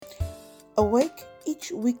Awake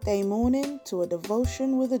each weekday morning to a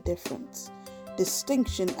devotion with a difference.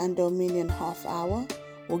 Distinction and Dominion Half Hour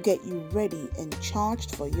will get you ready and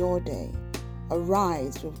charged for your day.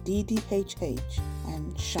 Arise with DDHH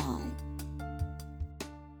and shine.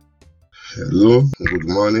 Hello, good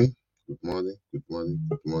morning, good morning, good morning,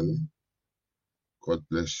 good morning. God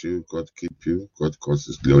bless you, God keep you, God cause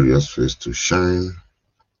His glorious face to shine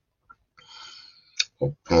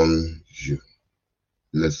upon you.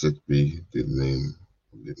 Blessed be the name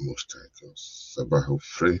of the Most High God. Sabaho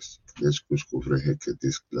Fres, Keskusko Vreheke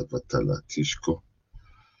Disklavatala Tishko,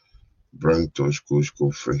 Brantosh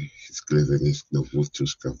Kusko Fre, Sklevenis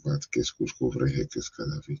Novutus Kavat, Keskusko Vreheke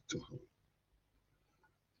Skalavito.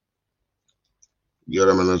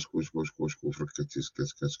 Yaramanas Kusko Freketis,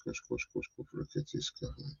 Keskasko Freketis.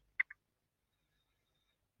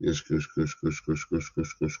 Yes,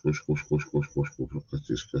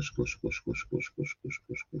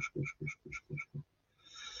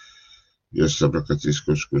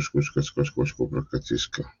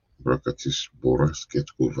 Brakatis Boras,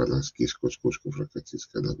 Ketko Valaskis, Kosko Vrakatis,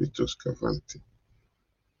 Canavitos Cavanti.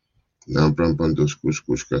 Nambrambandos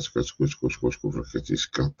Kuskas, Kosko Vrakatis,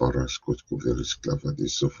 Caparas, Kotko Veris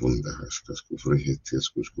Clavadis of Funda, Haskasko Vrehetis,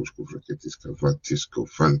 Kosko Vrakatis, Cavatis,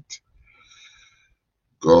 Covanti.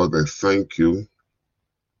 God, I thank you.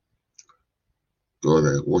 God,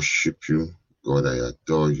 I worship you. God, I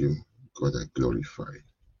adore you. God, I glorify you.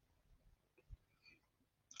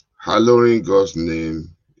 Hallowing God's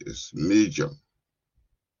name is major.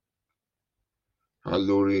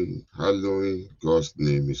 Hallowing God's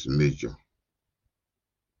name is major.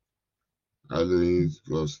 Hallowing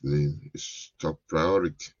God's name is top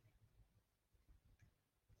priority.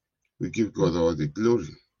 We give God all the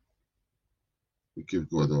glory. We give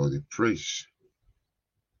God all the praise.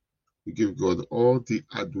 We give God all the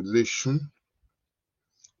adulation.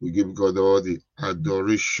 We give God all the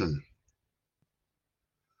adoration.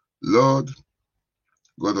 Lord,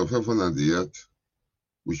 God of heaven and the earth,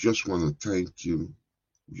 we just want to thank you.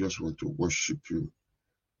 We just want to worship you.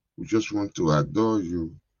 We just want to adore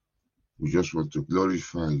you. We just want to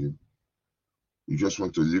glorify you. We just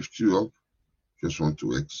want to lift you up. We just want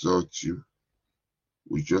to exalt you.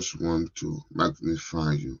 We just want to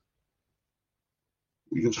magnify you.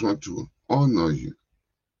 We just want to honor you.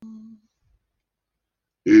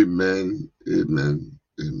 Amen, amen,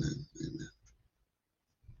 amen, amen.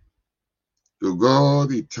 To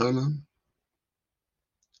God eternal,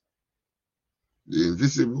 the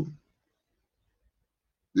invisible,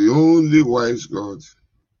 the only wise God,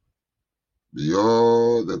 be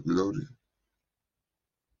all the glory,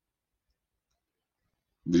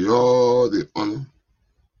 be all the honor,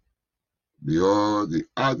 be all the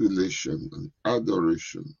adulation and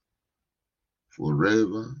adoration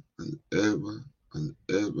forever and ever and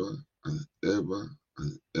ever and ever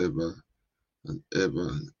and ever and ever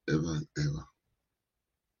and ever and ever.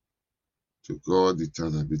 To God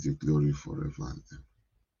eternal be the glory forever and ever.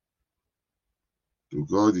 To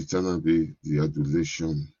God eternal be the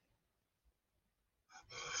adulation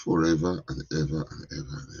forever and ever and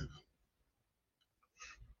ever and ever.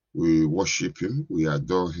 We worship Him, we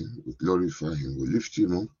adore Him, we glorify Him, we lift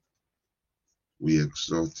Him up, we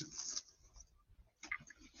exalt Him.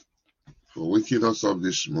 For waking us up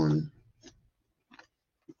this morning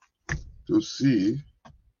to see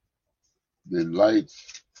the light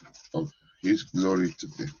of His glory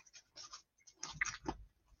today.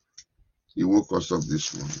 He woke us up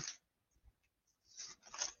this morning.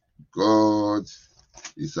 God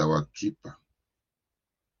is our keeper.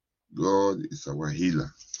 God is our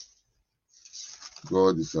healer.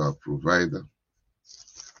 God is our provider.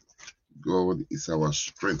 God is our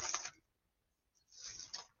strength.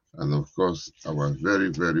 And of course, our very,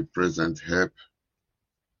 very present help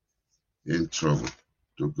in trouble.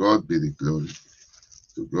 To God be the glory.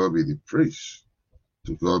 To God be the praise.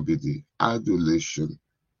 To God be the adulation.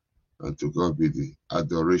 And to God be the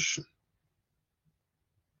adoration.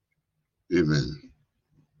 Amen.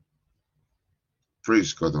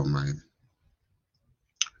 Praise God Almighty.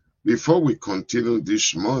 Before we continue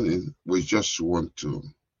this morning, we just want to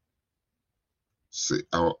say,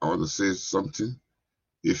 I want to say something.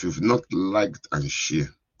 If you've not liked and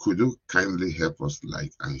shared, could you kindly help us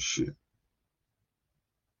like and share?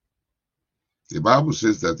 The Bible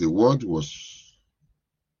says that the word was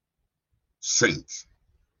sent.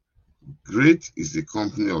 Great is the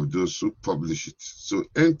company of those who publish it. So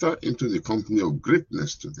enter into the company of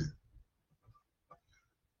greatness today.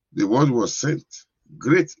 The word was sent.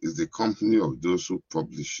 Great is the company of those who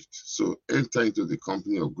publish it. So enter into the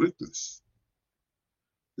company of greatness.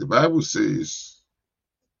 The Bible says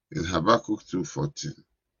in Habakkuk 2:14,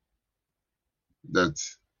 that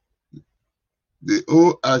the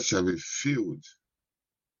whole earth shall be filled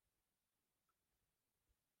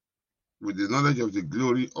with the knowledge of the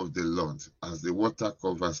glory of the Lord as the water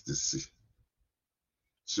covers the sea.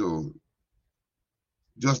 So,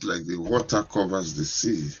 just like the water covers the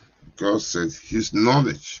sea, God said his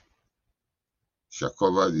knowledge shall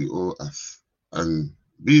cover the whole earth. And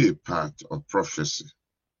be a part of prophecy.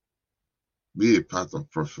 Be a part of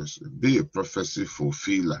prophecy. Be a prophecy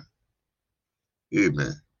fulfiller.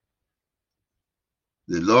 Amen.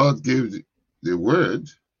 The Lord gave the word.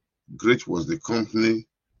 Great was the company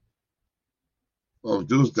of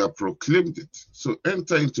those that proclaimed it. So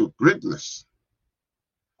enter into greatness.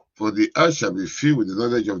 For the earth shall be filled with the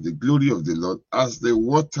knowledge of the glory of the Lord as the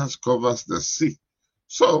waters covers the sea.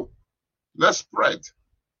 So let's spread.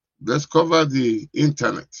 Let's cover the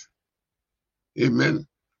internet. Amen.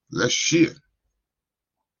 Let's share.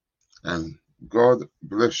 And God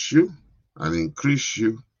bless you and increase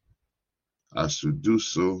you as you do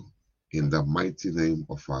so in the mighty name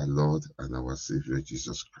of our Lord and our Savior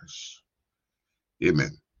Jesus Christ.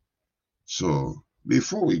 Amen. So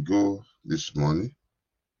before we go this morning,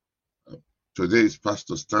 today is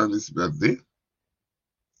Pastor Stanley's birthday.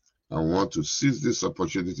 I want to seize this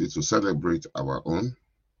opportunity to celebrate our own.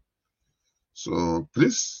 So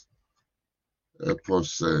please help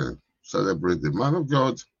us celebrate the man of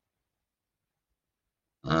God,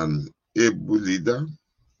 an able leader,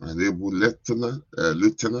 an able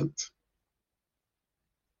lieutenant,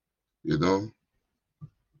 you know.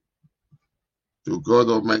 To God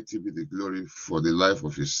Almighty be the glory for the life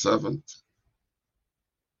of his servant.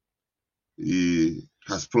 He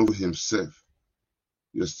has proven himself,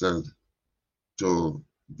 you understand, to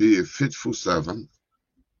be a faithful servant,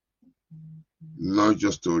 not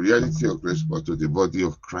just to reality of grace, but to the body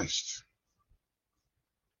of Christ.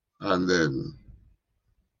 And then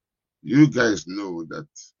you guys know that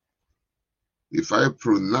if I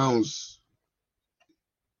pronounce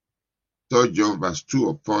 3 John verse 2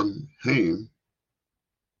 upon him,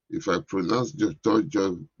 if I pronounce 3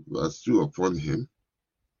 John verse 2 upon him,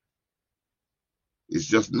 it's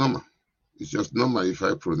just normal. It's just normal if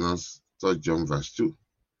I pronounce 3 John verse 2.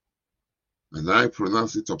 And I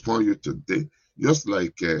pronounce it upon you today, just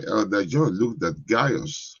like Elder John looked at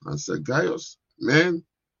Gaius and said, Gaius, man,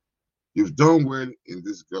 you've done well in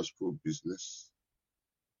this gospel business.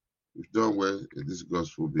 You've done well in this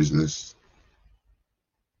gospel business.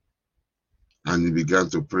 And he began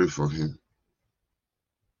to pray for him.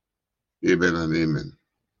 Amen and amen.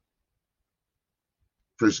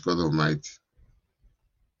 Praise God Almighty.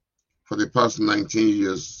 For the past 19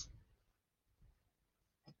 years,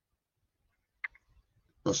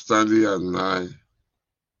 Pastor Stanley and I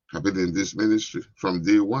have been in this ministry from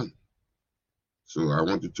day one. So I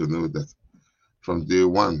want you to know that from day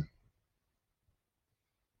one,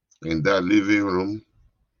 in that living room,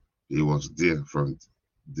 he was there from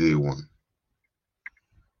day one.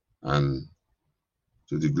 And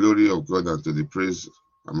to the glory of God and to the praise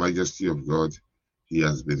and majesty of God, he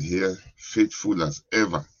has been here, faithful as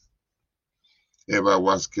ever, ever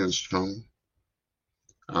working strong.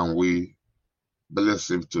 And we bless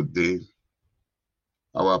him today.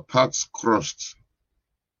 Our paths crossed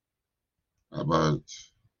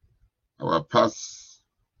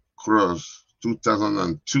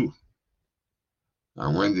 2002.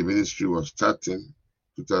 And when the ministry was starting,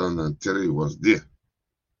 2003, he was there.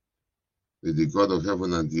 May the God of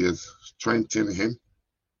heaven and the earth strengthen him.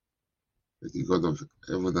 May the God of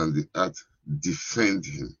heaven and the earth defend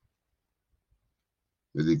him.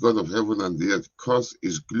 May the God of heaven and the earth cause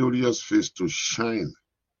his glorious face to shine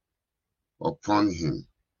upon him.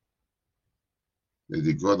 May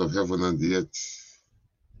the God of heaven and the earth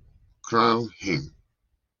crown him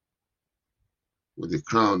with the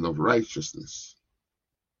crown of righteousness.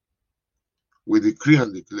 We decree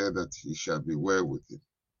and declare that he shall be well with him.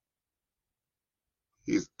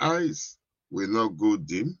 His eyes will not go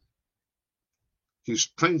dim. His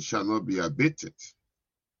strength shall not be abated.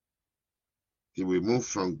 He will move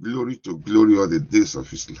from glory to glory all the days of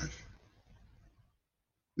his life.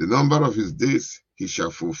 The number of his days he shall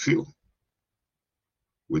fulfill.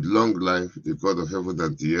 With long life, the God of heaven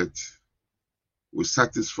and the earth will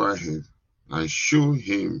satisfy him and show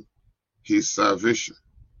him his salvation.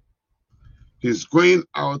 His going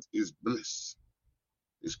out is bliss.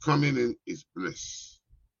 His coming in is bliss.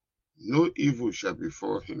 No evil shall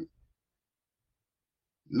befall him.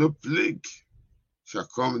 No plague shall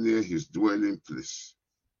come near his dwelling place.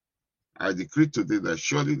 I decree today that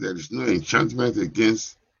surely there is no enchantment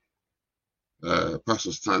against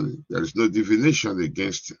Pastor Stanley. There is no divination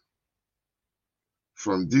against him.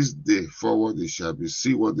 from this day forward it shall be,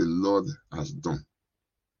 see what the Lord has done.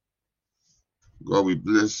 God will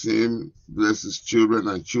bless him, bless his children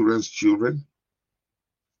and children's children.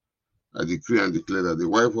 I decree and declare that the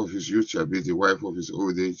wife of his youth shall be the wife of his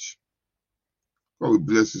old age. God will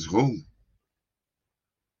bless his home.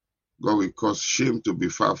 God will cause shame to be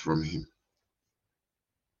far from him.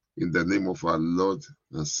 In the name of our Lord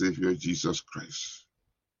and Savior Jesus Christ.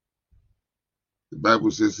 The Bible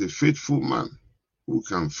says a faithful man who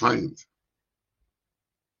can find.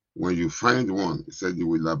 When you find one, it said you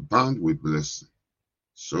will abound with blessing.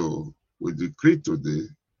 So we decree today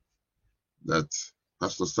that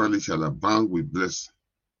Pastor Stanley shall abound with blessing.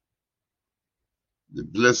 The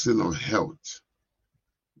blessing of health,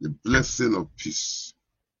 the blessing of peace,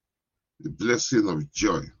 the blessing of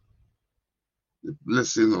joy, the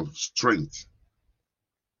blessing of strength,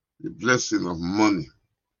 the blessing of money,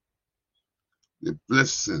 the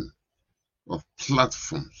blessing of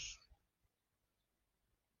platforms,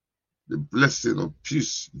 the blessing of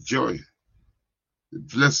peace, joy, the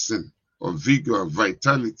blessing of vigor and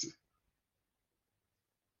vitality,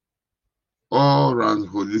 all round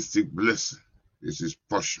holistic blessing is his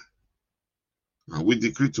portion. And we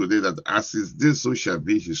decree today that as his day, so shall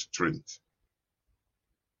be his strength.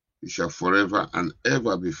 He shall forever and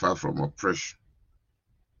ever be far from oppression.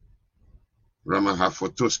 Rama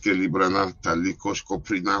hafotoske librana talikos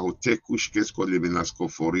koprina hotekushkes koliminas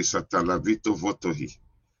forisa talavito votohi.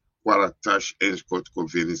 Quaratash enskot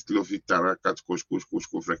kovenis lovi tarakat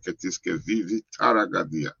koshkushkushko freketiske vivi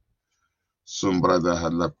taragadia. Sombrada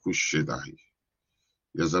halakushedahi.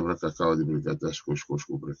 Yazabraka kawadi brigadash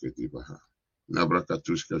koshkushko breketi baha.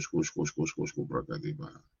 Nabrakatushka koshkushkushko breketi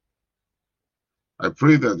baha. I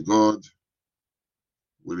pray that God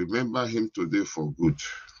will remember him today for good.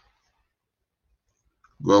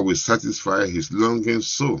 God will satisfy his longing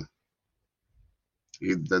soul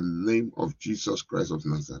in the name of Jesus Christ of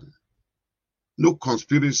Nazareth. No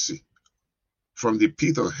conspiracy from the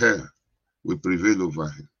pit of hell will prevail over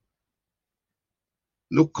him.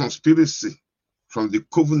 No conspiracy from the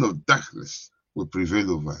coven of darkness will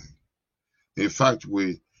prevail over him. In fact,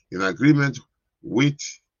 we, in agreement with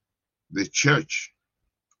the church,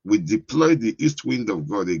 we deploy the east wind of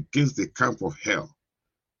God against the camp of hell.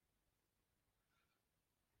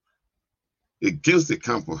 Against the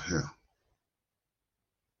camp of hell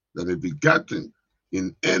that may be gathering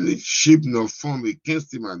in any shape nor form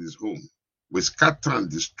against him and his home. We scatter and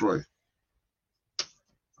destroy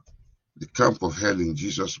the camp of hell in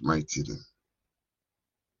Jesus' mighty name.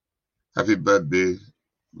 Happy birthday,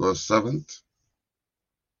 God's servant.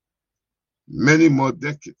 Many more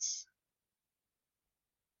decades.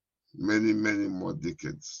 Many more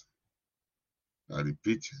decades. I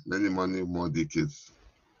repeat, many more decades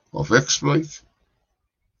of exploit,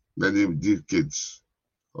 many decades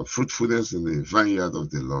of fruitfulness in the vineyard of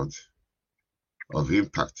the Lord, of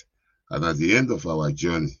impact. And at the end of our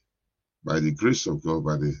journey, by the grace of God,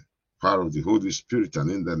 by the power of the Holy Spirit,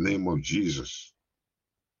 and in the name of Jesus,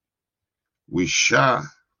 we shall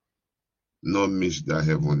not miss that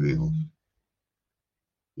heavenly home.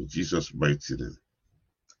 In Jesus' mighty name.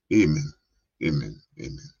 Amen. Amen.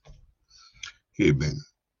 Amen. Amen.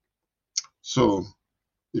 So,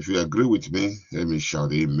 if you agree with me, let me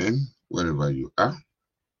shout amen wherever you are.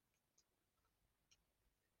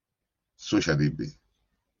 So shall it be.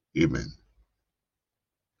 Amen.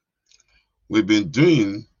 We've been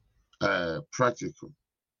doing practical.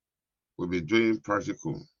 We've been doing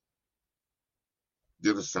practical. Do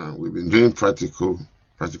you understand? We've been doing practical.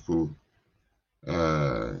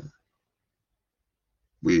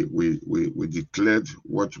 We declared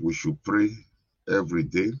what we should pray every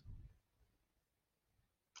day.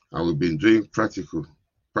 And we've been doing practical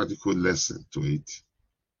lesson to it.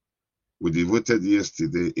 We devoted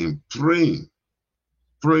yesterday in praying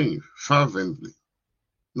fervently,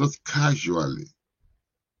 not casually,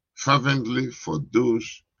 fervently for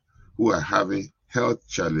those who are having health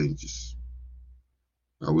challenges.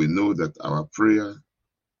 And we know that our prayer,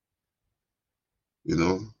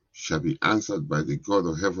 shall be answered by the God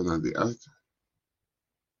of heaven and the earth.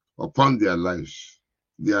 Upon their lives,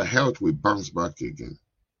 their health will bounce back again.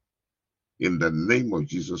 In the name of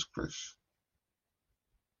Jesus Christ.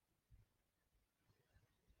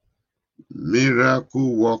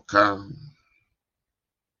 Miracle worker.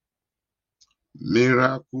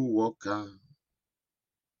 Miracle worker.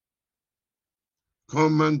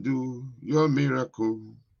 Come and do your miracle.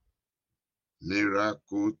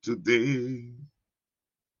 Miracle today.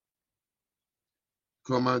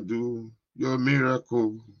 Come and do your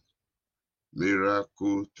miracle.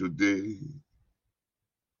 Miracle today.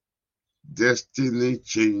 Destiny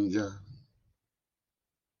changer.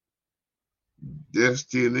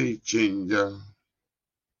 Destiny changer.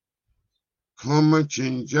 Come and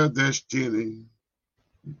change your destiny.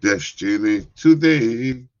 Destiny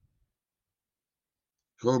today.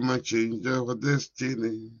 Come and change our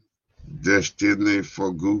destiny. Destiny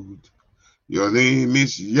for good. Your name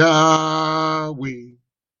is Yahweh.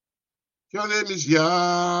 Your name is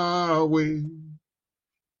Yahweh.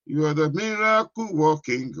 You are the miracle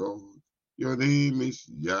working God. Your name is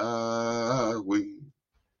Yahweh.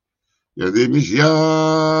 Your name is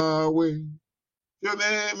Yahweh. Your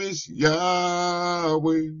name is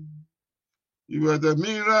Yahweh. You are the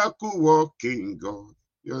miracle working God.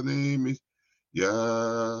 Your name is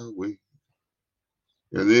Yahweh.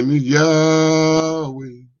 Your name is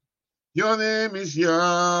Yahweh. Your name is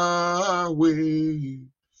Yahweh.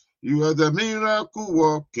 You are the miracle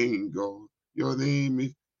working God. Your name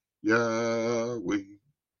is Yahweh.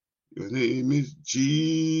 Your name is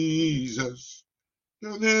Jesus.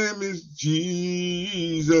 Your name is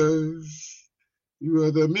Jesus. You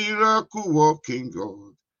are the miracle working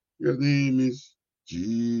God. Your name is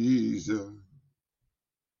Jesus.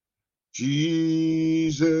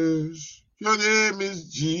 Jesus. Your name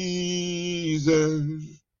is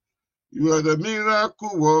Jesus. You are the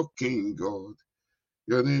miracle working God.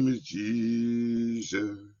 Your name is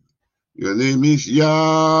Jesus. Your name is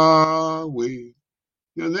Yahweh.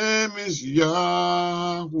 Your name is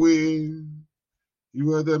Yahweh.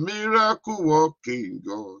 You are the miracle working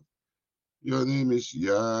God. Your name is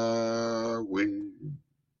Yahweh.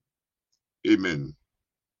 Amen.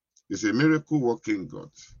 It's a miracle working God.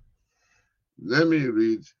 Let me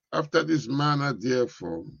read. After this manner,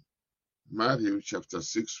 therefore, Matthew chapter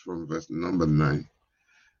 6 from verse number 9.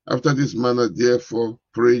 After this manner, therefore,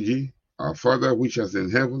 pray ye, our Father which art in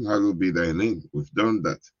heaven, hallowed be thy name. We've done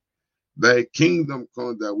that. Thy kingdom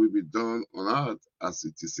come, that will be done on earth as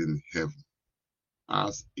it is in heaven.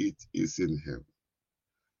 As it is in heaven.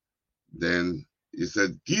 Then he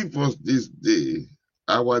said, give us this day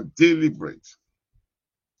our daily bread.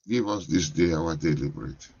 Give us this day our daily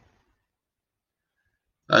bread.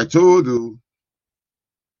 I told you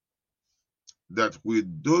that we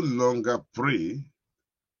no longer pray.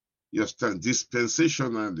 You stand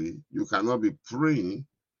dispensationally. You cannot be praying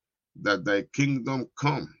that thy kingdom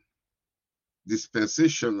come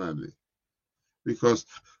dispensationally, because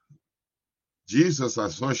Jesus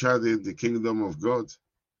has ushered in the kingdom of God.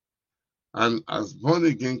 And as born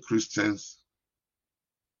again Christians,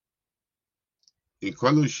 in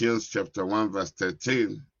Colossians chapter 1 verse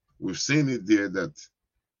 13, we've seen it there that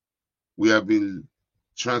we have been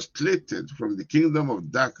translated from the kingdom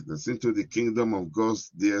of darkness into the kingdom of God's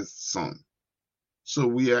dear Son. So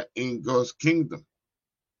we are in God's kingdom.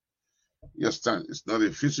 You understand? It's not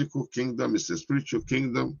a physical kingdom, it's a spiritual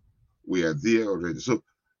kingdom. We are there already. So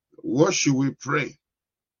what should we pray?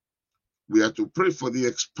 We are to pray for the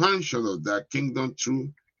expansion of that kingdom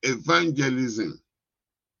through evangelism.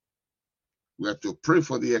 We are to pray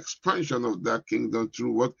for the expansion of that kingdom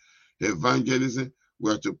through what? Evangelism.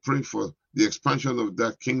 We are to pray for the expansion of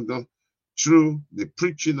that kingdom through the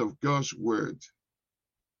preaching of God's word.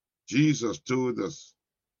 Jesus told us,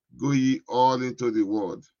 go ye all into the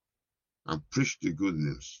world and preach the good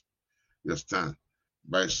news. You understand?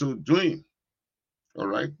 By so doing, all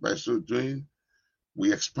right, by so doing,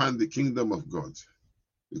 we expand the kingdom of God.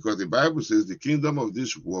 Because the Bible says the kingdom of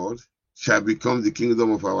this world shall become the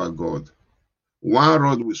kingdom of our God. One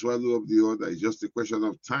rod will swallow up the other. It's just a question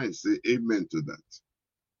of time. Say amen to that.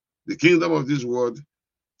 The kingdom of this world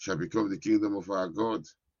shall become the kingdom of our God.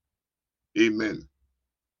 Amen.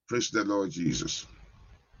 Praise the Lord Jesus.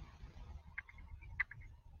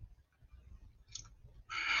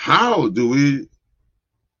 How do we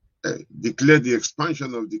declare the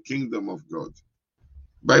expansion of the kingdom of God?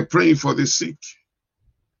 By praying for the sick.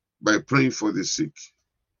 By praying for the sick.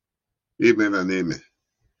 Amen and amen.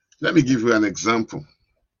 Let me give you an example.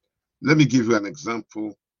 Let me give you an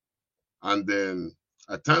example. And then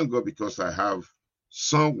I thank God because I have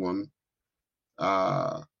someone,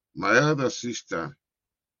 my other sister,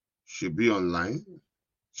 she'll be online.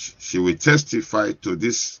 She will testify to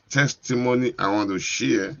this testimony I want to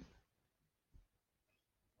share.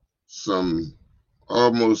 Some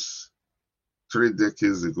almost 3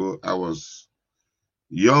 decades ago, I was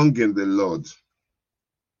young in the Lord,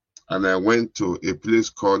 and I went to a place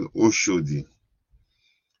called Oshodi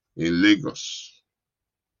in Lagos.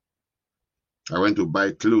 I went to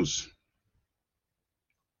buy clothes.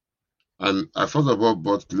 And I first of all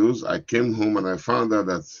bought clothes. I came home and I found out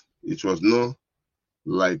that it was not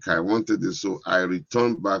like I wanted it. So I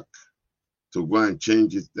returned back to go and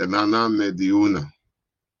change it. Then I now met the owner.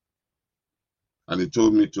 And he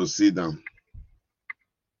told me to sit down.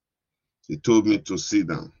 He told me to sit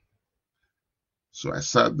down. So I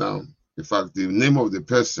sat down. In fact, the name of the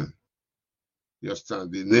person, you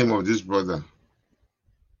understand, the name of this brother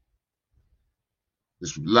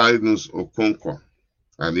is Linus Okonkwo,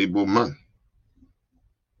 an Igbo man.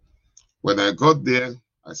 When I got there,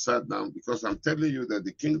 I sat down because I'm telling you that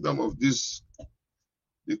the kingdom of this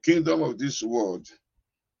world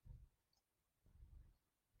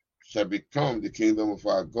shall become the kingdom of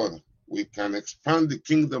our God. We can expand the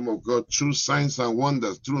kingdom of God through signs and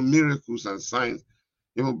wonders, through miracles and signs,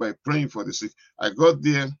 even by praying for the sick. I got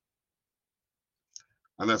there,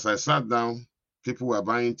 and as I sat down, people were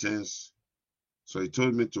buying things. So he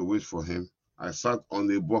told me to wait for him. I sat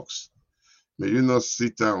on a box. May you not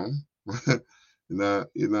sit down in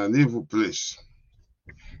an evil place.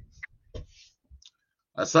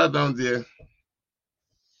 I sat down there,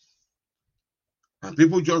 and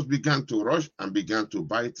people just began to rush and began to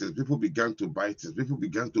buy things. People began to buy things. People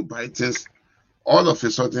began to buy things. All of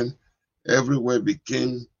a sudden, everywhere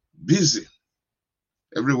became busy.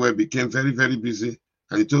 Everywhere became very, very busy.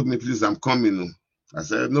 And he told me, please, I'm coming. I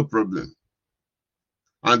said, no problem.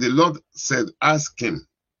 And the Lord said, ask him,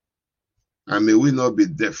 and may we not be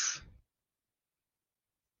deaf.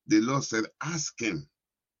 The Lord said, ask him,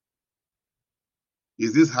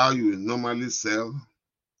 is this how you normally sell?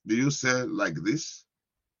 Do you sell like this?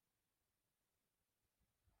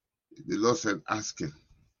 The Lord said, ask him.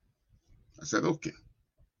 I said, okay.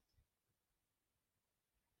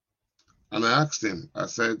 And I asked him, I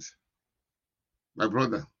said, my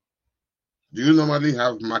brother, do you normally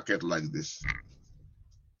have market like this?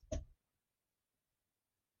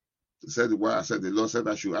 He said, why? I said, the Lord said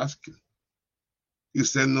I should ask you. He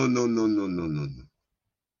said, no.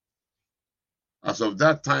 As of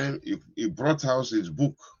that time, he brought out his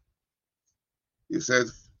book. He said,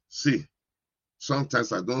 see,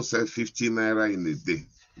 sometimes I don't sell 50 naira in a day.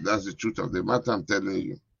 That's the truth of the matter, I'm telling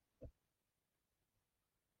you.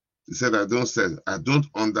 He said, I don't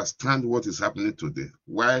understand what is happening today.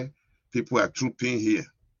 Why people are trooping here.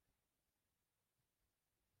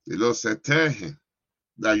 The Lord said, tell him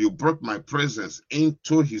that you brought my presence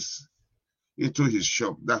into his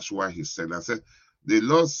shop. That's why he said. I said, the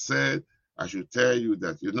Lord said, I should tell you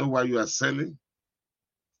that you know why you are selling?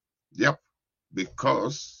 Yep,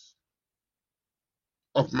 because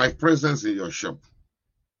of my presence in your shop.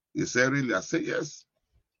 He said, really? I said, yes.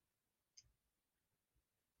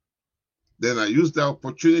 Then I used the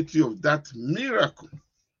opportunity of that miracle,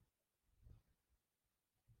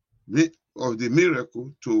 of the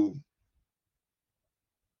miracle, to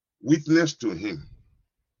witness to him,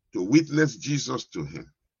 to witness Jesus to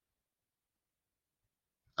him.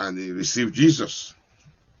 And he received Jesus.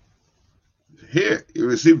 Here, he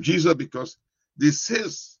received Jesus because this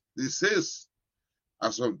says,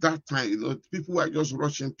 as of that time, people were just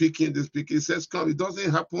rushing, picking this, picking. He says, come, it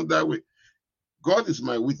doesn't happen that way. God is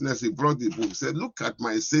my witness. He brought the book. He said, look at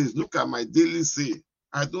my sales, look at my daily sale.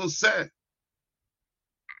 I don't sell.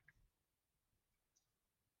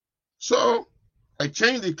 So I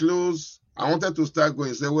changed the clothes. I wanted to start going.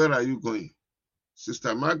 He said, where are you going?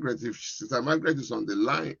 Sister Margaret, if Sister Margaret is on the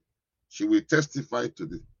line, she will testify to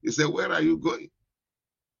this. He said, where are you going?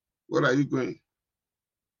 Where are you going?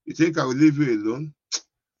 You think I will leave you alone?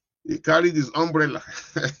 He carried his umbrella.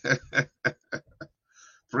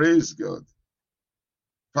 Praise God.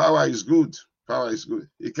 Power is good. Power is good.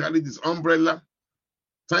 He carried his umbrella.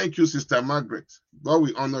 Thank you, Sister Margaret. God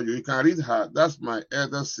will honor you. You can read her. That's my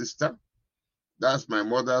elder sister. That's my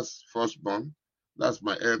mother's firstborn. That's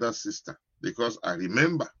my elder sister. Because I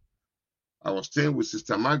remember I was staying with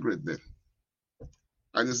Sister Margaret then.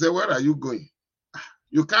 And he said, where are you going?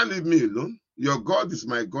 You can't leave me alone. Your God is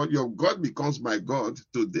my God. Your God becomes my God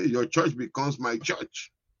today. Your church becomes my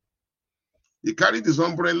church. He carried his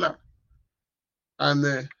umbrella.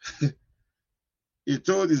 And he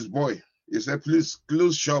told his boy, he said, please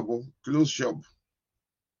close shop, close shop.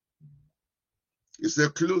 He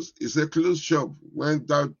said, close shop. Went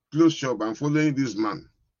down, close shop. I'm following this man.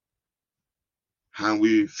 And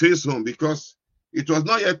we faced home because it was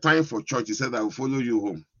not yet time for church. He said, I will follow you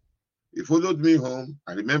home. He followed me home.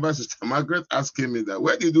 I remember Sister Margaret asking me that,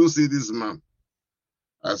 where did you see this man?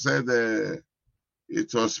 I said,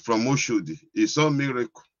 it was from Oshodi. He saw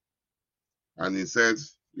miracle. And he said,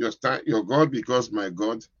 your God becomes my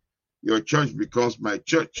God. Your church becomes my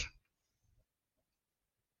church.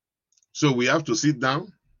 So we have to sit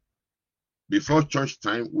down. Before church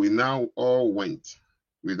time, we now all went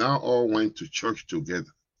to church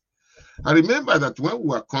together. I remember that when we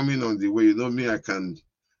were coming on the way, you know me, I can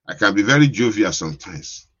be very jovial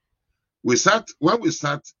sometimes. When we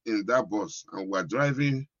sat in that bus and we were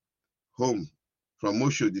driving home from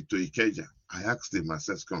Oshodi to Ikeja. I asked him, I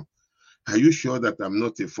said, come, are you sure that I'm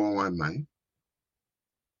not a 419?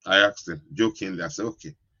 I asked him jokingly. I said,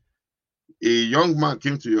 okay. A young man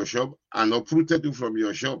came to your shop and uprooted you from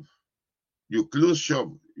your shop. You closed shop.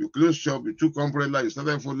 You took umbrella. You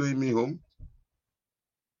started following me home.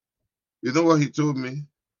 You know what he told me?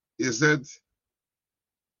 He said,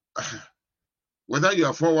 whether you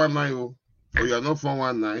are 419 or you are not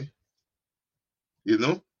 419, you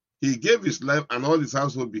know, he gave his life and all his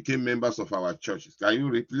household became members of our church. Can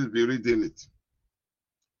you please be reading it?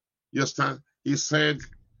 You understand? He said,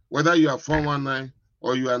 whether you are 419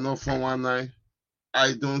 or you are not 419,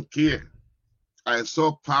 I don't care. I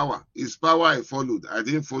saw power. His power I followed. I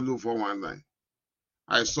didn't follow 419.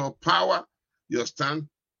 I saw power. You understand?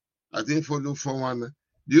 I didn't follow 419.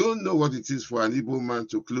 Do you know what it is for an Igbo man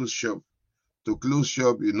to close shop? To close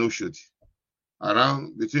shop in Oshodi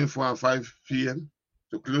around between 4 and 5 p.m.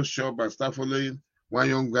 to close shop and start following one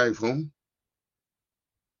young guy home.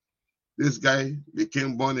 This guy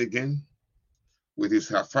became born again with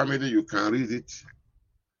his family. You can read it.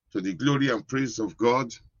 To the glory and praise of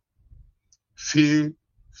God. Filled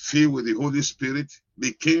with the Holy Spirit.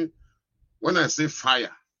 Became, when I say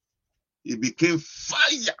fire, it became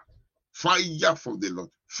fire. Fire from the Lord.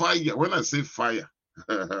 Fire. When I say fire,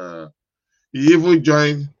 he even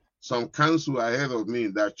joined some council ahead of me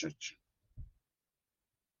in that church.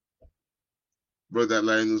 Brother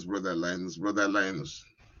Linus, Brother Linus, Brother Linus.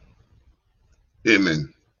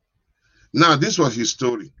 Amen. Now, this was his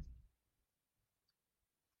story.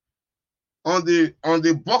 On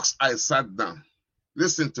the box I sat down,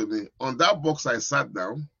 listen to me, on that box I sat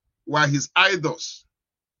down were his idols.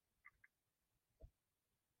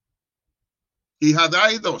 He had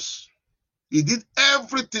idols. He did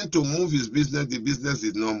everything to move his business. The business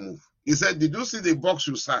did not move. He said, did you see the box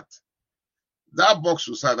you sat? That box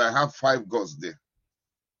you sat, I have 5 gods there.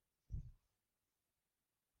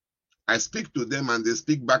 I speak to them and they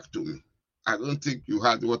speak back to me. I don't think you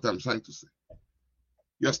heard what I'm trying to say.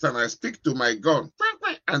 You understand? I speak to my God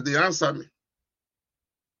and they answer me.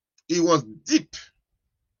 It was deep.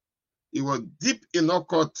 It was deep in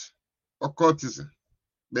occultism,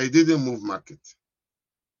 but it didn't move market.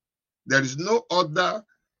 There is no other.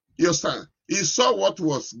 You understand? He saw what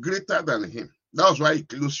was greater than him. That was why he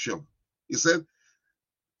closed shop. He said,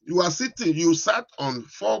 you sat on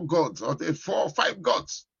 4 gods or 5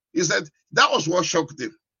 gods. He said, that was what shocked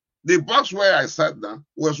him. The box where I sat down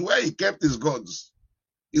was where he kept his gods.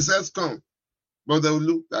 He says, come. Brother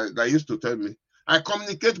Ulu, that used to tell me, I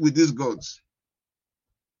communicate with these gods.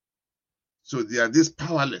 So they are this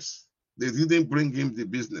powerless. They didn't bring him the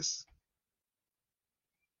business.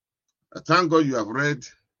 I thank God you have read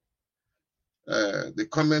the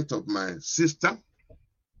comment of my sister.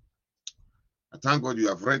 I thank God you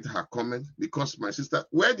have read her comment, because my sister,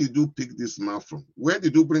 where did you pick this man from? Where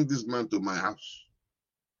did you bring this man to my house?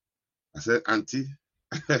 I said, Auntie,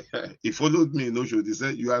 he followed me in Oshodi. He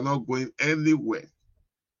said, you are not going anywhere.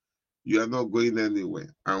 You are not going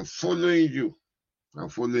anywhere. I'm following you. I'm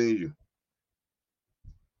following you.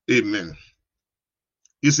 Amen.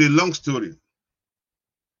 It's a long story.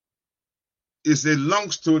 It's a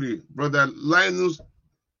long story. Brother Linus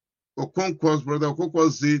Okonkwo's brother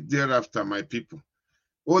Okonkwo said thereafter, my people.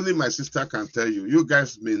 Only my sister can tell you. You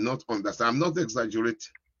guys may not understand. I'm not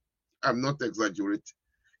exaggerating. I'm not exaggerating.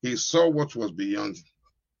 He saw what was beyond.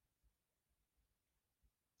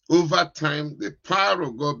 Over time, the power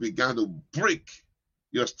of God began to break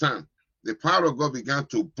your stand. The power of God began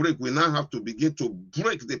to break. We now have to begin to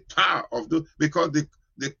break the power of the, because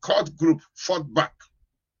the court group fought back.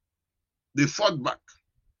 They fought back.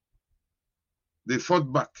 They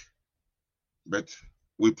fought back. But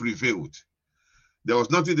we prevailed. There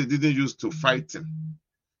was nothing they didn't use to fight him.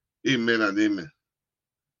 Amen and amen.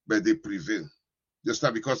 But they prevailed. Just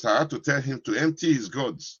because I had to tell him to empty his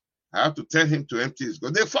gods. I had to tell him to empty his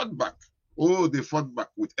gods. They fought back. Oh, they fought back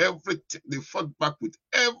with everything. They fought back with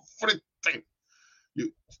everything.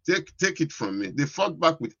 You take it from me. They fought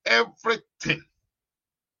back with everything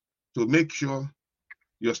to make sure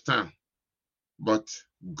you stand. But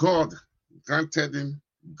God granted him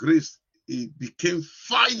grace. It became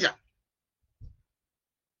fire.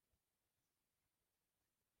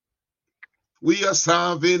 We are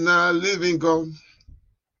serving a living God.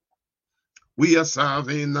 We are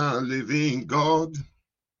serving a living God.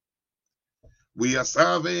 We are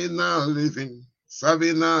serving a living God.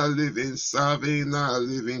 We are serving a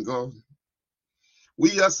living God.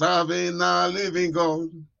 We are serving a living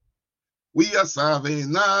God.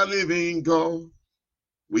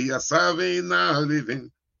 We are serving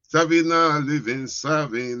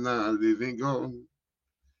a living God.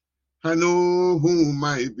 I know whom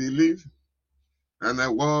I believe, and I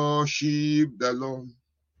worship the Lord.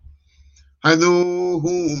 I know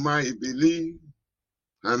whom I believe,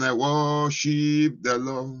 and I worship the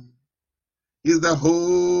Lord. He's the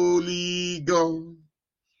holy God.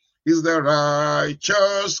 He's the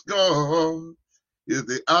righteous God. He's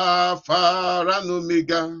the Alpha and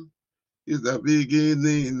Omega. He's the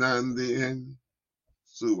beginning and the end.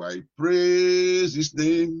 So I praise his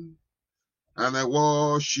name and I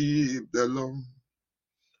worship the Lord.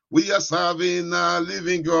 We are serving a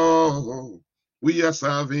living God. We are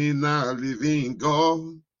serving a living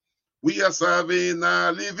God. We are serving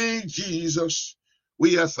a living Jesus.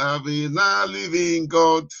 We are serving a living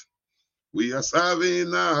God. We are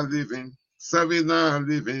serving a living God. We are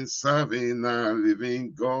serving a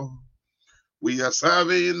living God. We are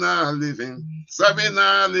serving a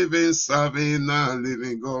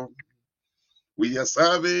living God. We are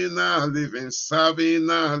serving a living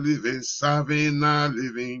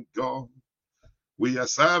God. We are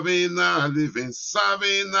serving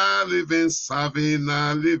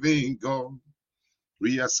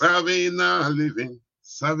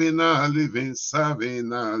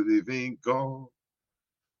a living God.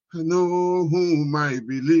 I know whom I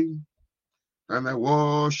believe, and I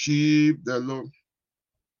worship the Lord.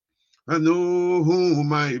 I know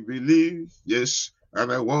whom I believe, yes,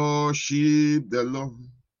 and I worship the Lord.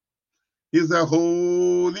 He's the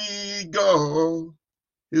holy God.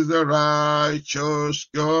 He's the righteous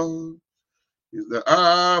God. He's the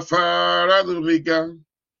Alpha and Omega.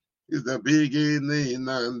 He's the beginning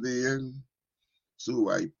and the end. So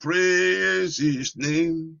I praise his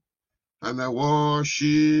name and I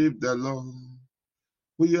worship the Lord.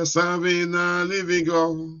 We are serving a living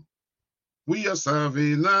God. We are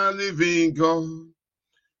serving a living God.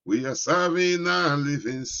 We are serving a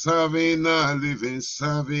living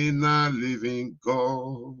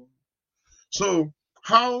God. So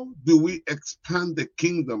how do we expand the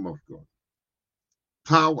kingdom of God?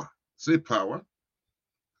 Power. Say power.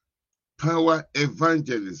 Power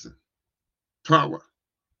evangelism. Power.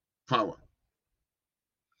 Power.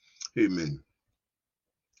 Amen.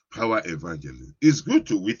 Power evangelism. It's good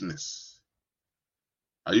to witness.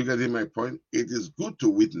 Are you getting my point? It is good to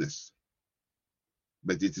witness.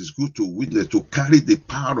 But it is good to witness, to carry the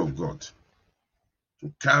power of God.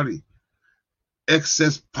 To carry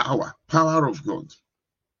excess power. Power of God.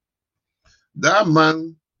 That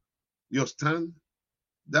man, you stand,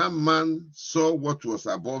 that man saw what was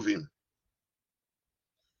above him.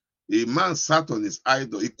 A man sat on his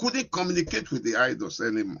idol. He couldn't communicate with the idols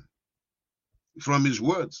anymore. From his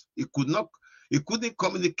words, he couldn't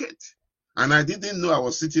communicate. And I didn't know I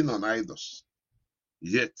was sitting on idols.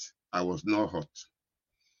 Yet I was not hurt.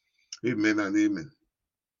 Amen and amen.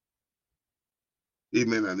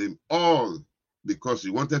 Amen and amen. All because he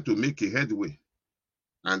wanted to make a headway.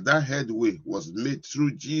 And that headway was made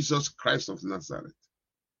through Jesus Christ of Nazareth.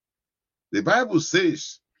 The Bible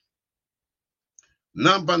says,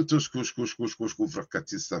 the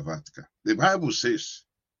Bible says,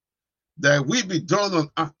 that will be done on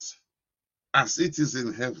earth as it is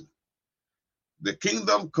in heaven. The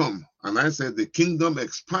kingdom come, and I said the kingdom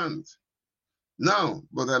expand. Now,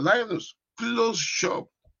 Brother Linus, close shop.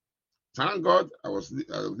 Thank God I was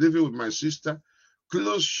living with my sister.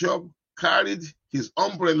 Close shop, carried his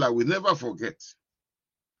umbrella, we never forget.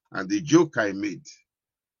 And the joke I made.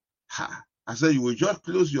 I said, you will just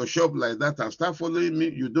close your shop like that and start following me.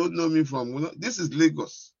 You don't know me from, this is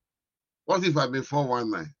Lagos. What if I'm a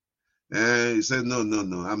 419? He said, no,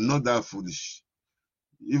 I'm not that foolish.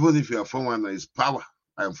 Even if you are 419, it's power.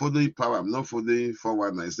 I'm following power. I'm not following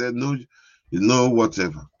 419. He said, no,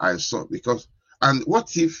 whatever. I saw because, and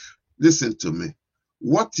what if, listen to me,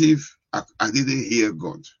 what if I didn't hear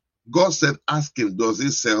God? God said, ask him, does he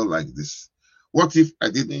sell like this? What if I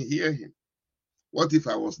didn't hear him? What if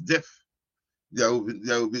I was deaf?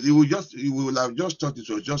 You will have just thought it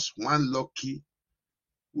was just one lucky.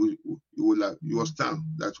 You was down.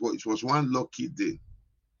 That's what it was, one lucky day.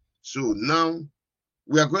 So now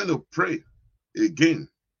we are going to pray again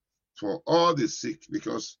for all the sick,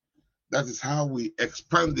 because that is how we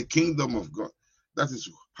expand the kingdom of God. That is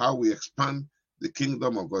how we expand the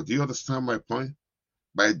kingdom of God. Do you understand my point?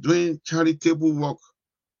 By doing charitable work,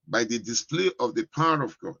 by the display of the power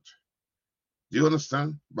of God. Do you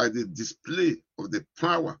understand? By the display of the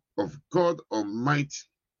power of God Almighty.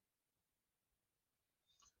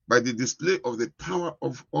 By the display of the power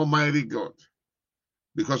of Almighty God.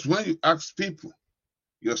 Because when you ask people,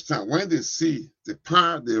 you understand, when they see the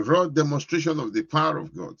power, the raw demonstration of the power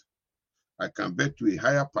of God, I can bet you a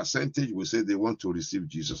higher percentage will say they want to receive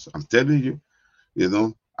Jesus. I'm telling you,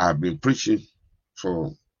 I've been preaching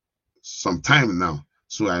for some time now,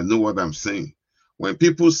 so I know what I'm saying. When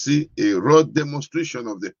people see a raw demonstration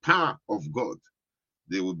of the power of God,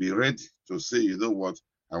 they will be ready to say, you know what,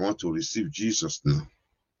 I want to receive Jesus now.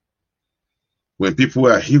 When people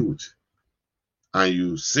are healed and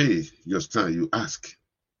you say your stand, you ask,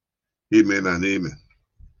 amen and amen.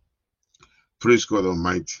 Praise God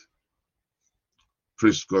Almighty.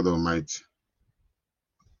 Praise God Almighty.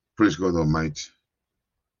 Praise God Almighty.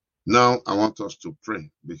 Now I want us to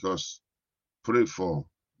pray, because pray for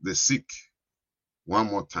the sick one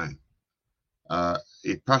more time. A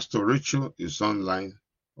Pastor Rachel is online,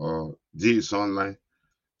 or Dee is online.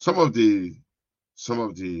 Some of the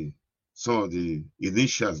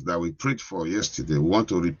initials that we prayed for yesterday, we want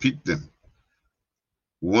to repeat them.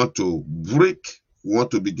 We want to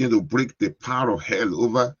begin to break the power of hell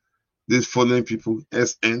over these following people: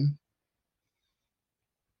 SN,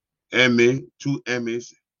 MA, 2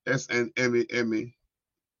 MAs, SN, MA,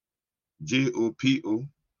 JOPO.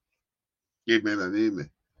 Amen and amen.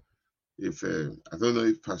 If I don't know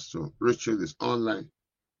if Pastor Rachel is online.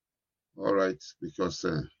 All right, because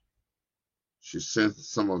she sent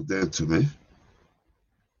some of them to me.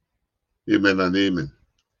 Amen and amen.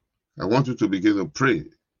 I want you to begin to pray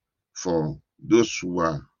for those who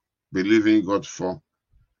are believing God for,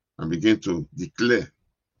 and begin to declare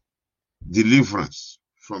deliverance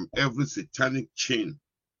from every satanic chain.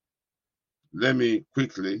 Let me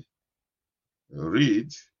quickly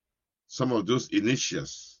read some of those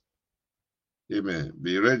initials. Amen.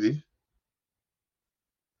 Be ready.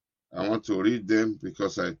 I want to read them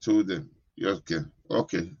because I told them. Okay.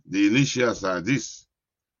 Okay. The initials are this.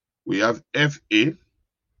 We have FA,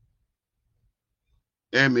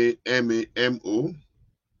 MAMAMO,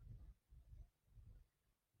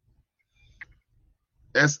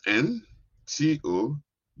 SN, CO,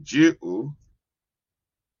 JO,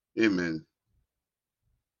 amen,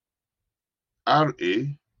 RA,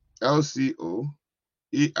 LCO,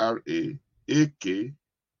 ERA, AK,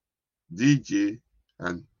 DJ,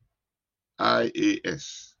 and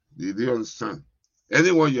IAS. Did you understand?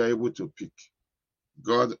 Anyone you are able to pick,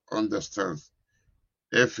 God understands.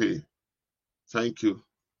 FA, thank you.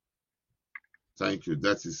 Thank you.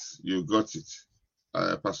 That is, you got it.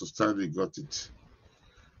 Pastor Stanley got it.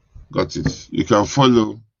 Got it. You can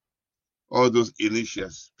follow all those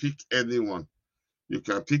initials. Pick anyone. You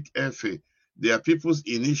can pick FA. They are people's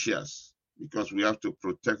initials, because we have to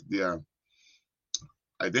protect their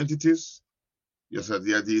identities. Yes, sir,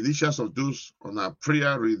 they are the initials of those on our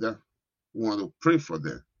prayer reader who want to pray for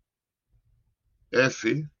them.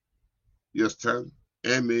 FA, you understand?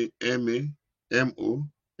 MA, MA, MO,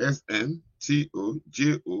 SN, TO,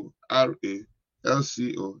 JO, RA,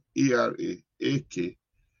 LCO, ERA, AK,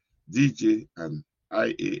 DJ, and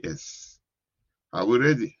IAS. Are we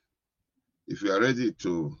ready? If you are ready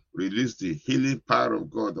to release the healing power of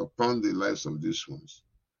God upon the lives of these ones,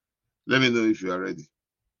 let me know if you are ready.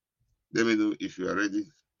 Let me know if you are ready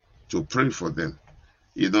to pray for them.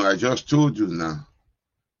 You know, I just told you now,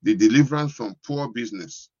 the deliverance from poor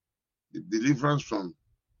business, the deliverance from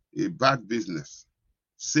a bad business,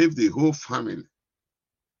 saved the whole family.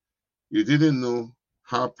 You didn't know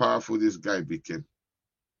how powerful this guy became.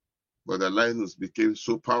 But Linus became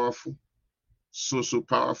so powerful, so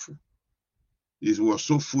powerful. He was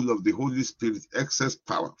so full of the Holy Spirit, excess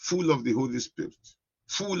power, full of the Holy Spirit,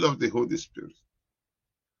 full of the Holy Spirit,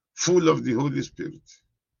 full of the Holy Spirit.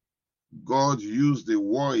 God used the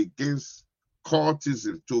war against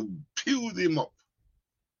cultism to build him up.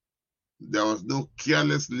 There was no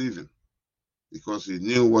careless living, because he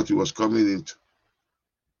knew what he was coming into.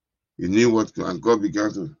 He knew what, and God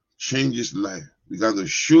began to change his life, began to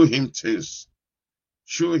show him things.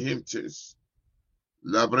 Show him things.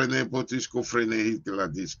 Labrene potisko frene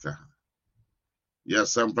hitladiska. Ya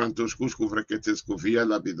samprantoshkusko vreketesko via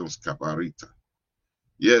labidons kaparita.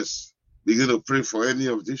 Yes, begin to pray for any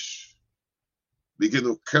of this. Begin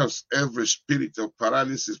to curse every spirit of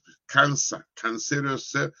paralysis, cancer, cancerous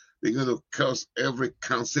cell. Begin to curse every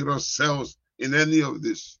cancerous cells in any of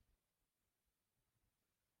this.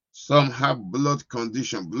 Some have blood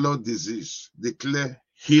condition, blood disease. Declare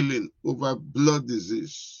healing over blood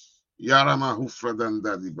disease. Yarama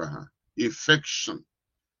hufradandadibaha. Infection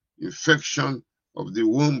of the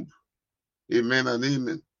womb. Amen and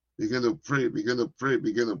amen. Begin to pray, begin to pray,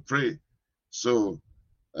 begin to pray. So,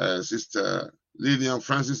 Sister Lillian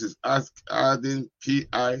Francis is adding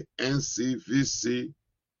PINCVC,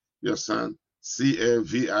 your son,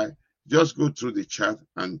 CLVI. Just go through the chat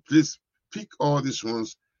and please pick all these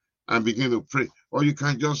ones and begin to pray. Or you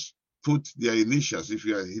can just put their initials. If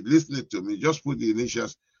you are listening to me, just put the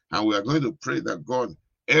initials, and we are going to pray that God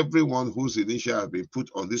everyone whose initial has been put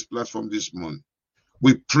on this platform this morning.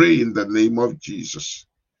 We pray in the name of Jesus.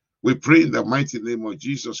 We pray in the mighty name of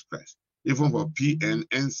Jesus Christ. Even for PN,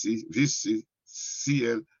 NC, VC,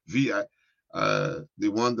 CL, VI, the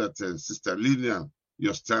one that Sister Lillian,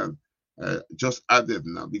 your stand, just added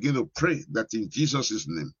now. Begin to pray that in Jesus'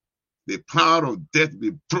 name, the power of death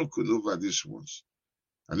be broken over these ones.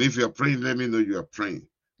 And if you are praying, let me know you are praying.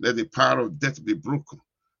 Let the power of death be broken.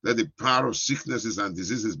 Let the power of sicknesses and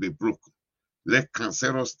diseases be broken. Let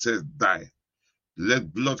cancerous cells die.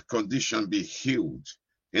 Let blood condition be healed.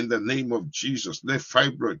 In the name of Jesus, let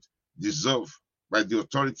fibroid dissolve by the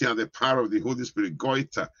authority and the power of the Holy Spirit.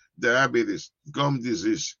 Goiter, diabetes, gum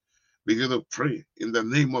disease. Begin to pray in the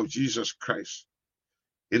name of Jesus Christ.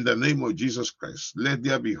 In the name of Jesus Christ, let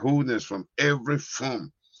there be wholeness from every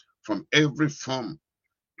form,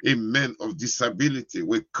 amen, of disability.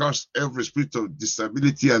 We curse every spirit of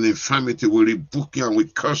disability and infirmity. We rebuke you and we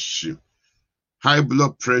curse you. High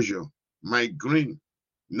blood pressure, migraine,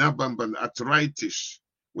 Nabamban, arthritis.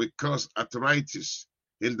 We curse arthritis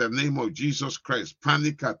in the name of Jesus Christ.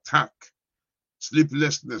 Panic attack,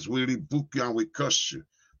 sleeplessness. We rebuke you and we curse you.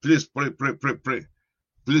 Please pray.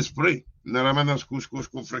 Please pray. Naramanas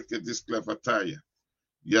kushkushku frekedis klavataya.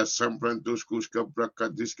 Yasambrantos kushka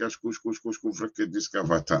brakadiskas kushkushku frekedis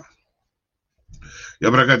vata.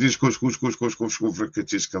 Yabrakadis kushkushku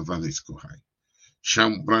frekedis kavanisko hai.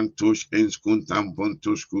 Shambrantos enskuntam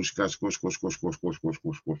pontos kushkas kushkushku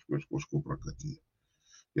brakati.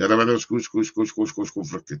 Yadavanos kushkushku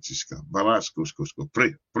freketiska. Baras kushkushku.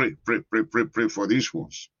 Pray for these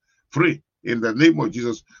ones. Pray in the name of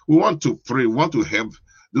Jesus. We want to pray. We want to help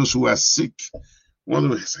those who are sick. We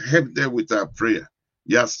want to help them with our prayer.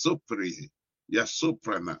 Yasopri,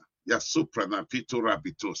 Yasoprana, Pitora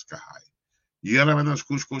Bitoskahai. Yaramanas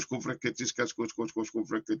kushkushku freketiskas kushkushku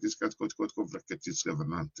freketiskas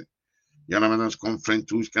venante. Yaramanas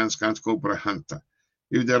confrentuskans kansko brahanta.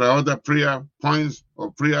 If there are other prayer points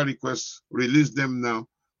or prayer requests, release them now.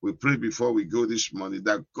 We pray before we go this morning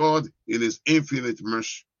that God, in His infinite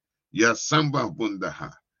mercy, Yasamba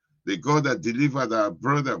Bundaha, the God that delivered our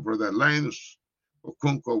brother Linus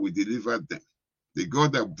Okonko, we delivered them. The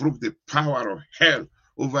God that broke the power of hell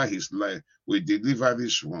over his life, we deliver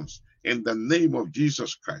these ones in the name of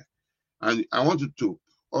Jesus Christ. And I want you to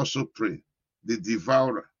also pray. The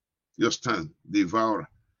devourer, your stand, devourer.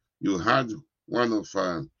 You had one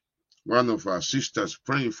of our sisters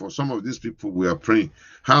praying for some of these people. We are praying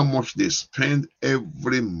how much they spend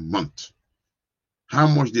every month. How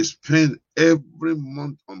much they spend every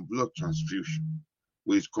month on blood transfusion.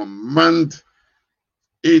 We command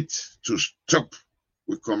it to stop.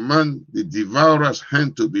 We command the devourer's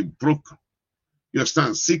hand to be broken. You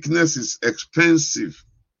understand? Sickness is expensive.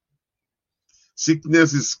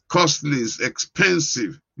 Sickness is costly, it's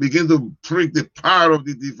expensive. Begin to break the power of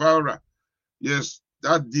the devourer. Yes,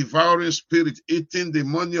 that devouring spirit eating the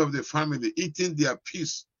money of the family, eating their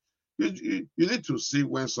peace. You need to see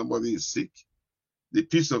when somebody is sick. The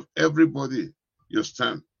peace of everybody, you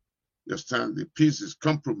stand. The peace is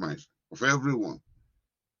compromised of everyone.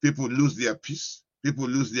 People lose their peace. People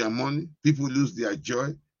lose their money. People lose their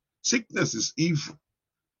joy. Sickness is evil.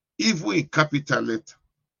 Evil in capital letter.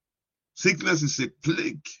 Sickness is a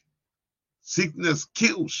plague. Sickness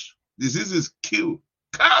kills. Diseases kill.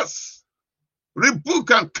 Curse.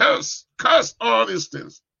 Rebuke and curse. Curse all these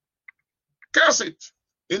things. Curse it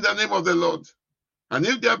in the name of the Lord. And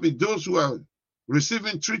if there be those who are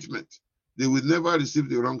receiving treatment, they will never receive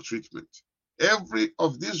the wrong treatment. Every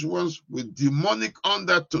of these ones with demonic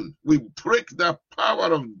undertone, we break the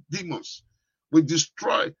power of demons. We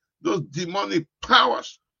destroy those demonic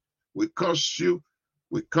powers. We curse you.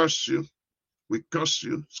 We curse you. We curse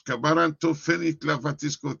you. Skabaranto feni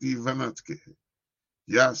klavatisko divanatke.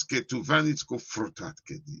 Yaske tuvanitsko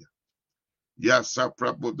frotatke dia. Yasa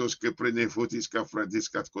prabodoske prenefotiska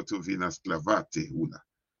fradiska kotovinas klavate hula.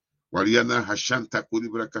 Waliana hashanta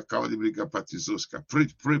kulibra kakao libriga patizoska. Pray.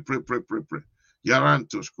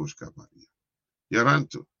 Yaranto skoska baria.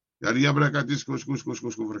 Yaranto. Yariabraga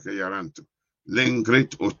diskosko vraka yaranto.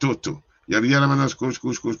 Lengret ototo. Yariana manas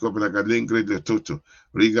kosko braga lengret ototo.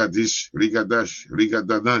 Rigadash,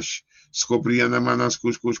 rigadanash. Skobriana manas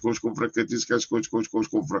kosko vrakatiskas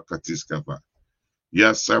kosko vrakatiskas ba.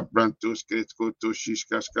 Yasa brantos kretko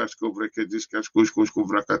toshishkas kasko vrakatiskas kosko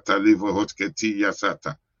vrakata livo hotketi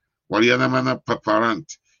yasata. Waliana mana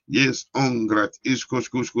paparant. Yes, ongrat is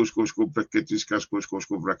kosko preketiskas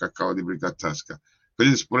kosko vrakakao di brigataska.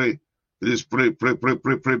 Please pray. Please pray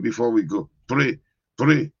before we go. Pray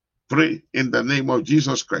in the name of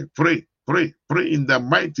Jesus Christ. Pray in the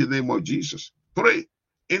mighty name of Jesus. Pray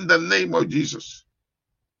in the name of Jesus.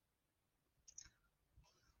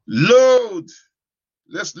 Load.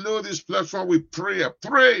 Let's load this platform with prayer.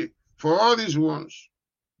 Pray for all these ones.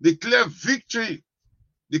 Declare victory.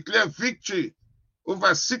 Declare victory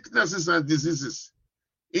over sicknesses and diseases.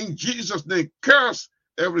 In Jesus' name, curse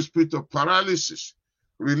every spirit of paralysis.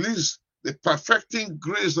 Release the perfecting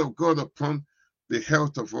grace of God upon the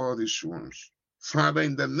health of all these ones. Father,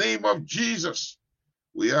 in the name of Jesus,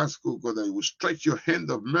 we ask, oh God, that you will stretch your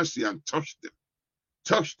hand of mercy and touch them.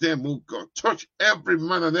 Touch them, oh God. Touch every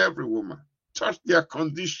man and every woman. Touch their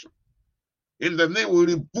condition. In the name, we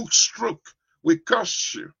rebuke stroke. We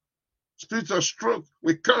curse you. Spirit of stroke,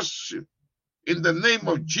 we curse you. In the name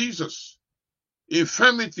of Jesus.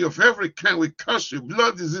 Infirmity of every kind, we curse you.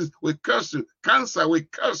 Blood disease, we curse you. Cancer, we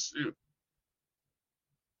curse you.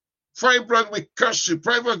 Fibroid, we curse you.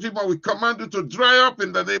 Private demon, we command you to dry up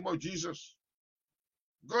in the name of Jesus.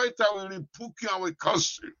 Goiter, we rebuke you and we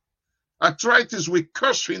curse you. Arthritis, we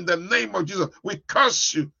curse you in the name of Jesus. We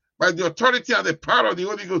curse you by the authority and the power of the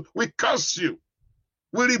Holy Ghost. We curse you.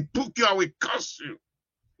 We rebuke you and we curse you.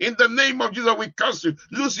 In the name of Jesus, we curse you.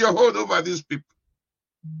 Lose your hold over these people.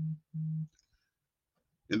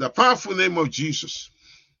 In the powerful name of Jesus.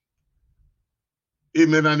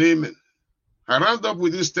 Amen and amen. I round up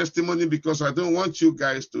with this testimony because I don't want you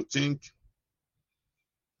guys to think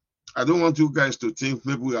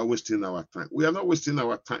maybe we are wasting our time. We are not wasting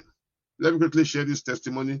our time. Let me quickly share this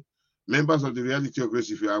testimony. Members of the Reality of Grace,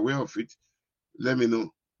 if you are aware of it, let me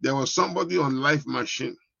know. There was somebody on Life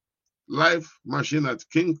Machine at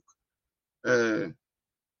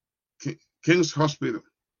King's Hospital.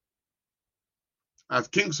 At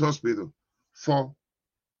King's Hospital for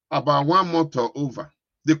about 1 month or over.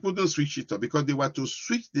 They couldn't switch it off because they were to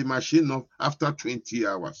switch the machine off after 20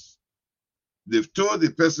 hours. They've told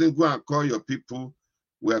the person, go and call your people.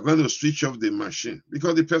 We are going to switch off the machine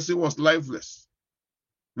because the person was lifeless.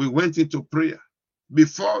 We went into prayer.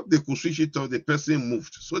 Before they could switch it off, the person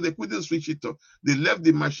moved. So they couldn't switch it off. They left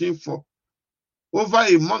the machine for over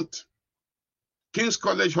a month. King's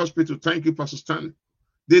College Hospital, thank you, Pastor Stanley.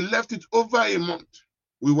 They left it over a month.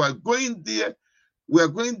 We were going there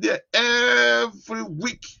every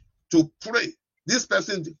week to pray. This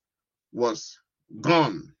person was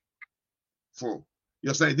gone for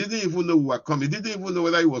your son. He didn't even know we were coming. He didn't even know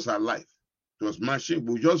whether he was alive. It was machine.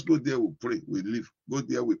 We just go there, we pray, we leave. Go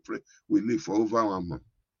there, we pray, we leave for over 1 month.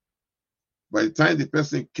 By the time the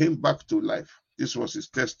person came back to life, this was his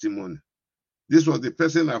testimony. This was the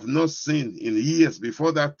person I've not seen in years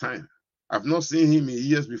before that time. I've not seen him in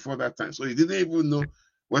years before that time. So he didn't even know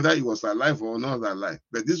whether he was alive or not alive.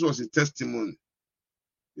 But this was his testimony.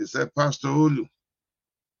 He said, Pastor Olu,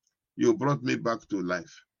 you brought me back to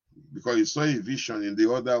life. Because he saw a vision in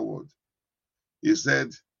the other world. He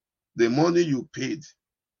said, the money you paid,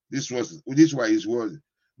 this was his word.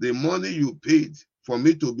 The money you paid for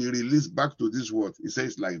me to be released back to this world, he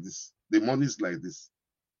says like this. The money is like this.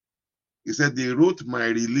 He said, they wrote my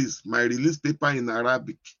release paper in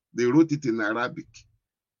Arabic. They wrote it in Arabic.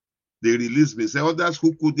 They released me. Say others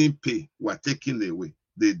who couldn't pay were taken away.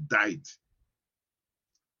 They died.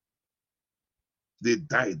 They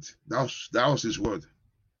died. That was his word.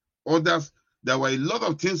 Others, there were a lot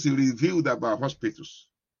of things he revealed about hospitals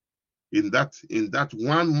in that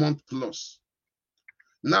 1 month plus.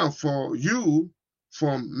 Now, for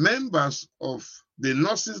members of the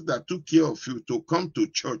nurses that took care of you to come to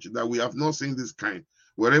church, that we have not seen this kind,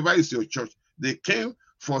 wherever is your church, they came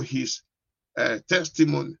for his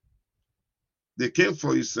testimony. They came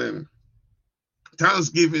for his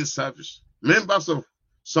Thanksgiving service.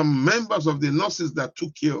 Some members of the nurses that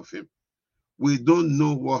took care of him. We don't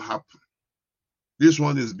know what happened. This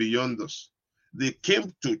one is beyond us. They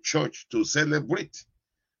came to church to celebrate.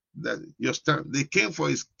 They came for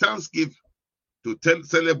his Thanksgiving to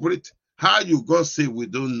celebrate. How you got saved, we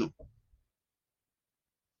don't know.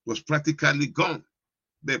 Was practically gone.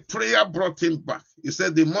 The prayer brought him back. He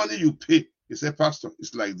said, the money you pay. He said, Pastor,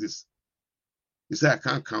 it's like this. He said, I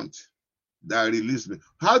can't count. That released me.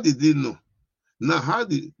 How did he know? Now,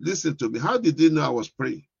 listen to me. How did he know I was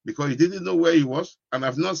praying? Because he didn't know where he was, and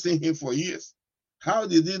I've not seen him for years. How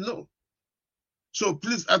did he know? So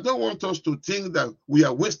please, I don't want us to think that we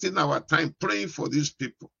are wasting our time praying for these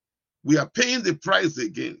people. We are paying the price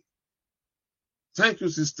again. Thank you,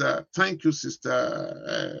 sister. Thank you,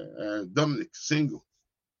 sister Dominic Single.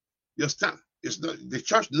 You stand. It's not the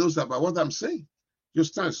church knows about what I'm saying. You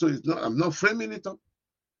stand. So it's not. I'm not framing it up.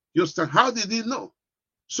 You stand. How did he know?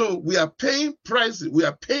 So we are paying prices. We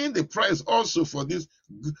are paying the price also for these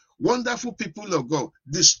wonderful people of God,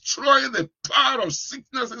 destroying the power of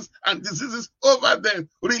sicknesses and diseases over them,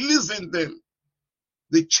 releasing them.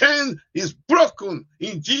 The chain is broken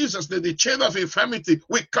in Jesus' name. The chain of infirmity,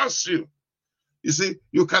 we curse you. You see,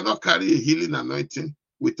 you cannot carry a healing anointing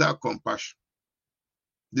without compassion.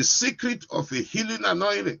 The secret of a healing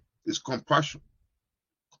anointing is compassion.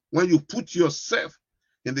 When you put yourself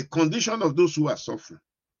in the condition of those who are suffering,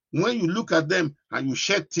 when you look at them and you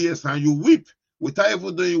shed tears and you weep without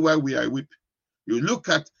even knowing why we are weeping,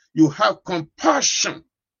 you have compassion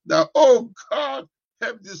that, oh God,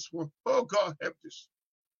 help this one. Oh God, help this.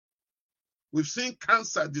 We've seen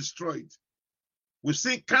cancer destroyed. We've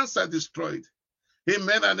seen cancer destroyed.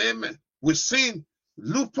 Amen and amen. We've seen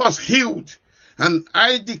lupus healed. And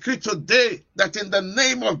I decree today that in the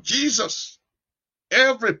name of Jesus,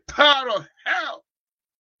 every power of hell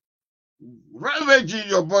ravaging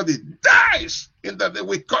your body dies in the name.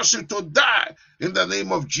 We cause you to die in the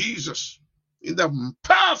name of Jesus. In the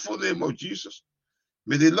powerful name of Jesus.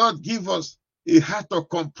 May the Lord give us a heart of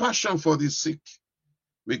compassion for the sick.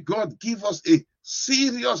 May God give us a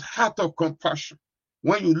serious heart of compassion.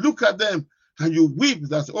 When you look at them and you weep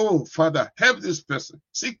that, oh, Father, help this person.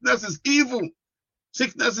 Sickness is evil.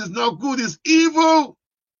 Sickness is not good, it's evil.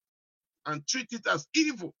 And treat it as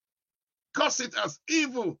evil. Curse it as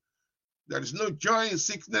evil. There is no joy in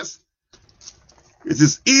sickness. It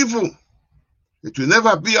is evil. It will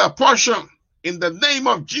never be our portion in the name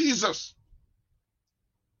of Jesus.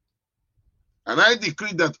 And I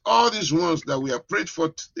decree that all these ones that we have prayed for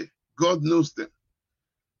today, God knows them.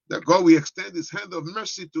 That God will extend his hand of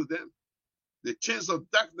mercy to them. The chains of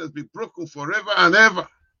darkness be broken forever and ever.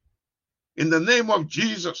 In the name of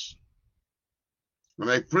Jesus. And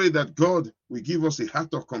I pray that God will give us a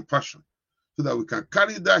heart of compassion so that we can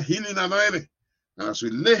carry that healing anointing. And as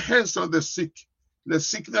we lay hands on the sick, let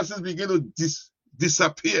sicknesses begin to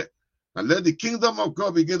disappear. And let the kingdom of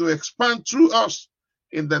God begin to expand through us.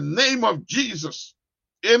 In the name of Jesus.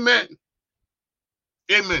 Amen.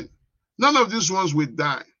 Amen. None of these ones will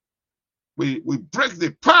die. We break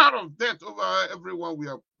the power of death over everyone we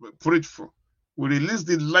have prayed for. We release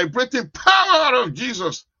the liberating power of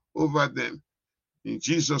Jesus over them. In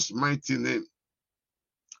Jesus' mighty name.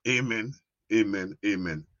 Amen. Amen.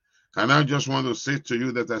 Amen. And I just want to say to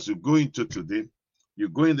you that as you go into today, you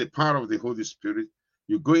go in the power of the Holy Spirit,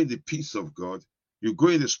 you go in the peace of God, you go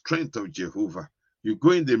in the strength of Jehovah, you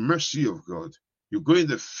go in the mercy of God, you go in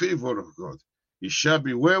the favor of God. It shall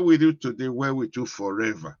be well with you today, well with you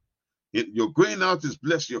forever. Your going out is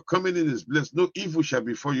blessed, your coming in is blessed. No evil shall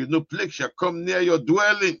befall you, no plague shall come near your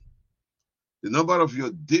dwelling. The number of your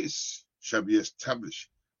days shall be established.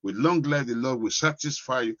 With long life, the Lord will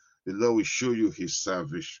satisfy you. The Lord will show you his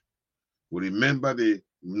salvation. We remember the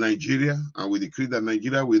Nigeria, and we decree that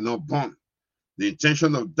Nigeria will not burn. The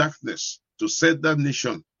intention of darkness to set that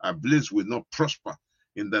nation ablaze will not prosper.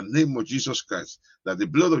 In the name of Jesus Christ, that the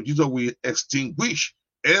blood of Jesus will extinguish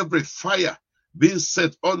every fire being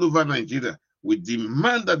set all over Nigeria. We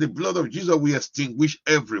demand that the blood of Jesus will extinguish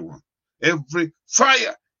everyone, every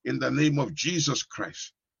fire in the name of Jesus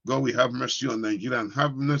Christ. God will have mercy on Nigeria and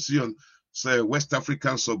have mercy on West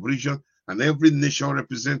African sub-region and every nation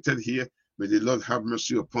represented here. May the Lord have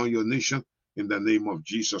mercy upon your nation in the name of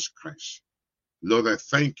Jesus Christ. Lord, I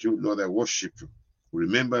thank you. Lord, I worship you. We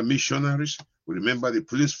remember missionaries. We remember the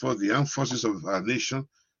police force, the armed forces of our nation.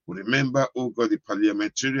 We remember, oh God, the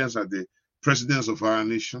parliamentarians and the presidents of our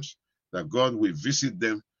nations, that God will visit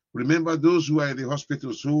them. Remember those who are in the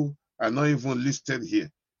hospitals who are not even listed here,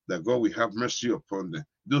 that God will have mercy upon them.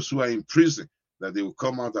 Those who are in prison, that they will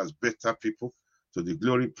come out as better people to the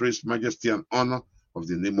glory, praise, majesty, and honor of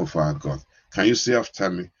the name of our God. Can you say after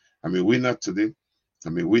me, I'm a winner today,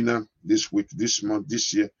 I'm a winner this week, this month,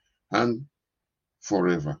 this year, and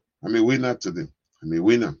forever. I'm a winner today, I'm a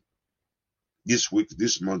winner this week,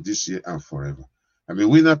 this month, this year, and forever. I'm a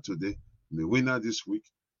winner today, I'm a winner this week,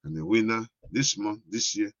 I'm a winner this month,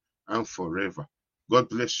 this year, and forever. God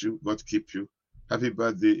bless you, God keep you. Happy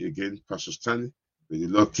birthday again, Pastor Stanley. May the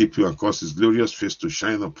Lord keep you and cause his glorious face to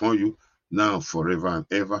shine upon you now, forever and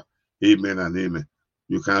ever. Amen and amen.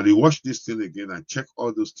 You can rewatch this thing again and check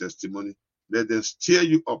all those testimonies. Let them stir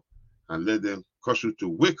you up and let them cause you to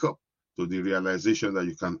wake up to the realization that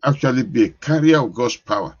you can actually be a carrier of God's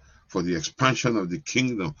power for the expansion of the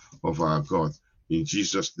kingdom of our God. In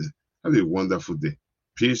Jesus' name. Have a wonderful day.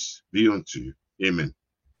 Peace be unto you. Amen.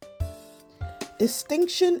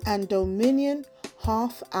 Distinction and Dominion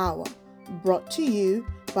Half Hour, brought to you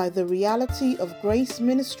by the Reality of Grace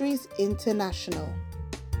Ministries International.